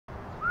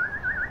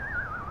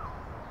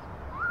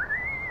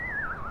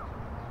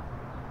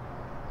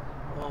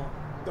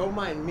Don't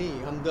mind me.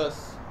 I'm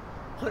just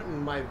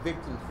hunting my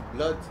victims for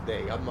blood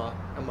today. I'm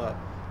a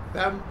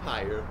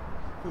vampire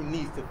who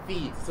needs to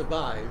feed to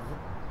survive.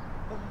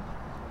 Oh,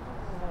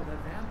 the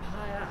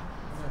vampire.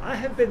 I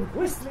have been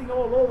whistling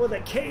all over the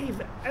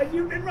cave, and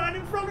you've been right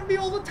in front of me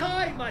all the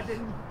time. I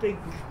didn't think...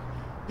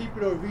 People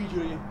don't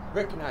usually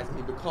recognize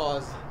me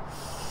because...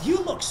 You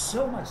look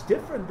so much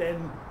different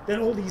than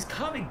all these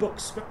comic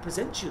books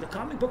represent you. The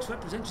comic books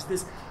represent you as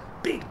this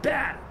big,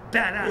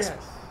 badass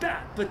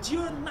bat, but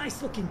you're a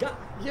nice-looking guy.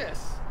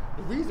 Yes.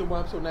 The reason why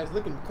I'm so nice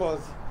looking because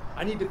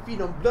I need to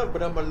feed on blood,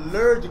 but I'm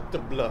allergic to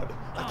blood.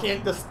 I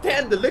can't just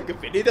stand the look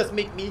of it. It just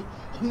makes me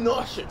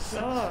nauseous.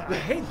 Oh, I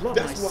hate blood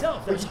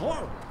myself. That's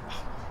horrible.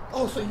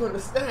 Oh, so you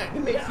understand.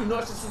 It makes you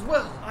nauseous as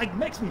well. It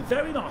makes me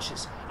very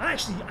nauseous.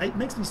 It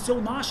makes me so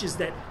nauseous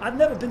that I've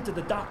never been to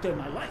the doctor in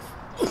my life.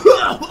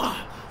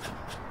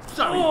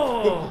 Sorry.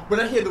 Oh. When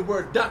I hear the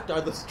word doctor,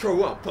 I just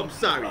throw up. I'm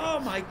sorry. Oh,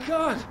 my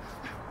God.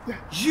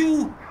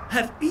 You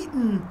have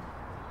eaten...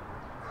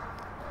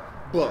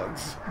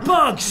 Bugs.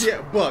 Bugs?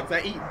 Yeah, bugs.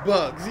 I eat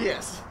bugs,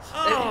 yes.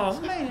 Oh,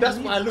 man. That's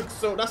why I look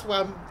so... That's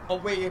why I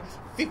weigh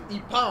 50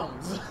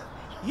 pounds.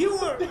 You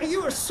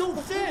are so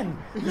thin.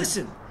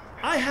 Listen,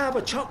 I have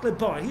a chocolate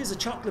bar. Here's a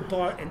chocolate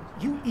bar, and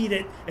you eat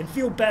it and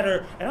feel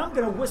better. And I'm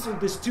going to whistle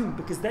this tune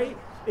because they...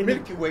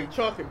 Milky Way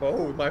chocolate bar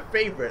is my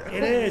favorite.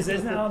 It is.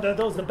 Isn't it?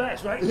 Those are the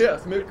best, right?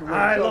 Yes, Milky Way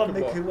I chocolate love bar.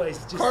 Milky Ways.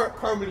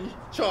 Caramely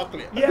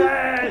chocolate.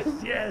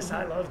 Yes,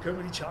 I love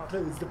caramely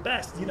chocolate. It's the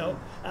best, you know.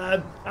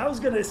 I was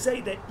going to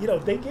say that, you know,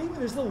 they gave me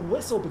this little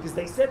whistle because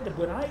they said that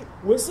when I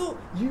whistle,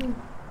 you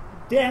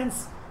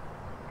dance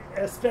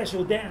a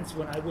special dance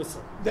when I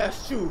whistle.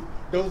 That's true.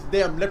 Those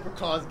damn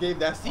leprechauns gave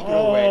that secret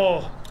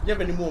away. You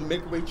have any more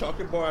Milky Way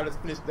chocolate bar? I just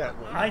finished that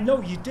one. I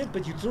know you did,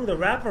 but you threw the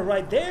wrapper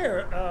right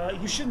there.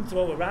 You shouldn't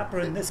throw a wrapper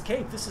in this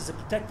cave. This is a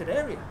protected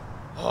area.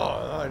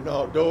 Oh, I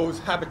know. Those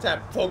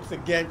Habitat folks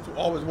again who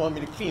always want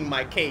me to clean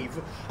my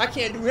cave. I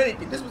can't do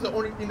anything. This was the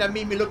only thing that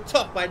made me look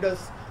tough by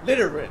just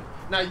littering.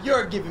 Now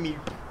you're giving me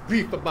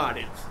grief about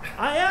it.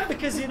 I am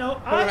because, you know,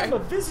 I'm a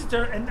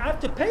visitor and I have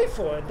to pay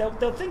for it.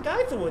 They'll think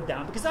I threw it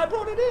down because I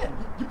brought it in.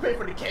 You paid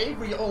for the cave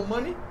with your own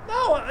money?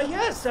 No,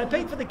 yes, I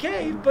paid for the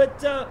cave,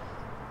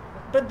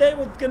 but they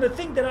were gonna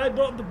think that I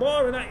brought the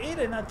bar and I ate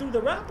it and I threw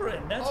the wrapper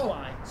in. That's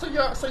why. So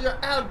you're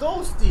Al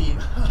Goldstein.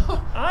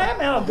 I am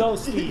Al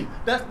Goldstein.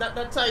 That's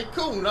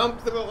tycoon.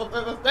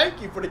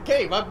 Thank you for the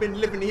cave. I've been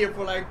living here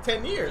for like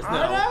 10 years now.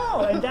 I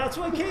know, and that's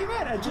what came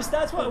in.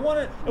 That's what I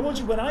wanted. I want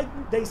you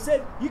they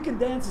said you can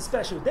dance a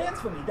special dance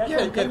for me. That's why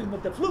I'm coming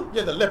with the flute.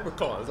 Yeah, the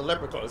leprechauns. The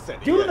leprechauns said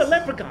it. Do the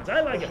leprechauns.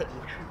 I like it.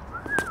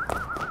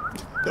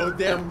 Those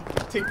damn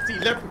tipsy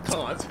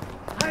leprechauns.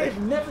 I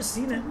have never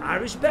seen an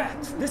Irish bat.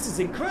 This is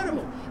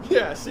incredible.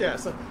 Yes.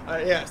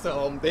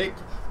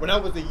 When I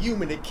was a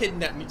human, they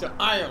kidnapped me to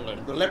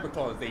Ireland. The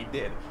leprechauns they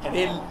did, and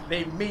then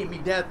they made me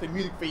dance the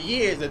music for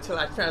years until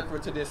I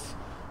transferred to this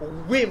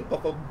wimp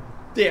of a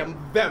damn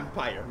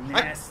vampire.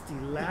 Nasty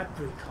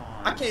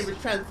leprechauns. I can't even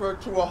transfer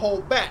to a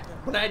whole bat.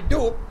 When I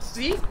do,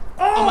 see,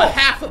 I'm a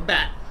half a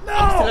bat. No.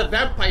 I'm still a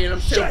vampire, and I'm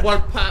still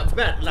one part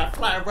bat, and I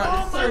fly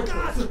around in circles.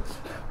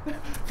 God.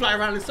 Fly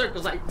around in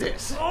circles like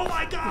this. Oh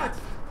my God.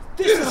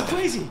 This is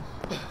crazy.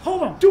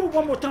 Hold on, do it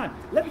one more time.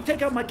 Let me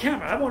take out my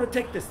camera. I want to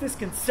take this. This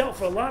can sell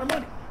for a lot of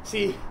money.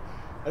 See,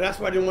 that's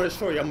why I didn't want to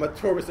show you. I'm a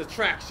tourist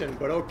attraction,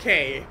 but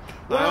okay.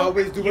 Well, I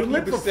always do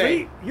what people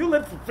say. You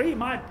live for free in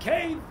my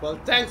cave. Well,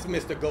 thanks,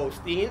 Mr.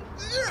 Goldstein.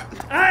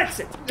 That's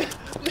it.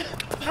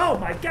 Oh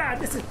my God,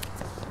 this is...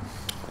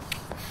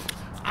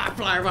 I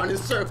fly around in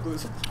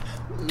circles.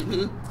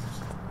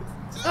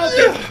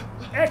 Okay,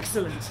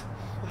 excellent.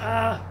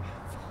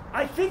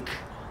 I think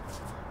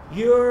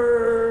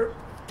your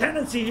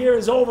tenancy here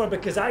is over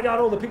because I got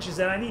all the pictures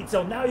that I need,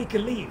 so now you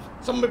can leave.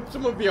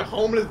 Someone be a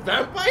homeless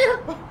vampire?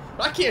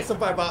 I can't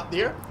survive out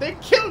there. They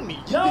kill me.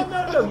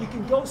 No. You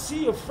can go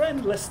see your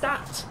friend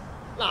Lestat.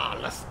 Ah,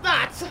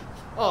 Lestat.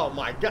 Oh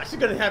my gosh, you're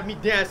gonna have me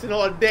dancing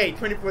all day,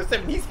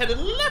 24/7. He's head of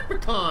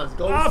leprechauns.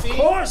 Of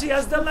course, he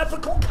has the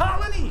leprechaun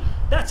colony.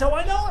 That's how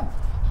I know him.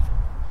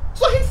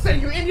 So he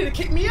sent you in here to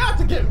kick me out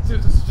to get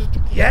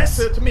Yes.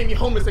 To make me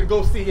homeless and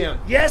go see him.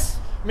 Yes.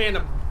 Man,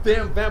 a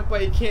damn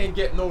vampire can't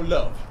get no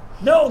love.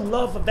 No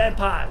love for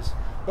vampires.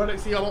 But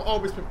see, I'm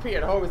always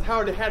prepared. I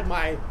already had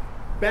my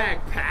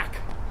backpack.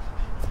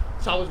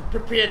 So I was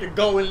prepared to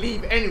go and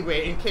leave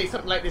anyway in case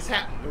something like this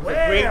happened. It was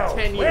a great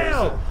 10 years.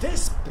 Well,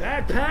 this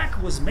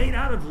backpack was made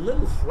out of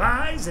little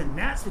flies and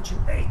gnats that you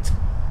ate.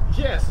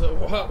 Yes,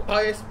 so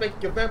I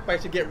expect your vampire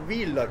to get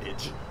real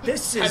luggage.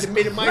 This is I had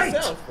made it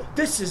myself.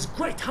 This is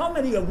great. How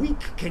many a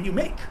week can you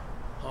make?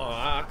 Oh,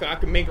 I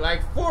can make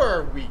like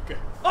 4 a week.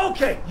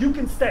 Okay, you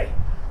can stay.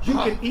 You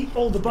can eat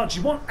all the bugs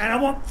you want, and I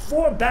want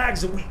 4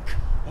 bags a week.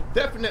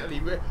 Definitely.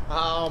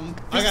 I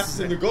got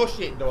to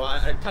negotiate though.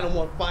 I kind of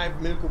want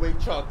 5 Milky Way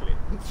chocolate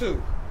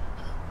too.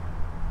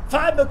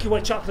 5 Milky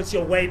Way chocolates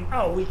your way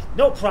a week,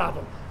 no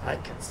problem. I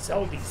can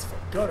sell these for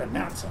good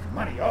amounts of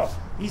money. Oh,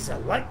 these are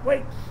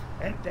lightweight,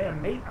 and they're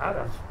made out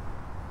of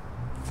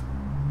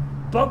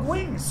bug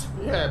wings.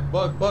 Yeah,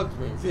 bug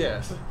wings.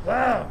 Yes.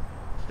 Wow,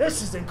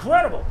 This is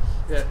incredible.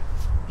 Yeah.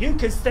 You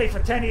can stay for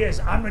 10 years.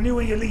 I'm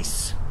renewing your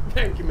lease.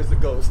 Thank you,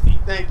 Mr. Goldstein.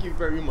 Thank you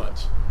very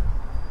much.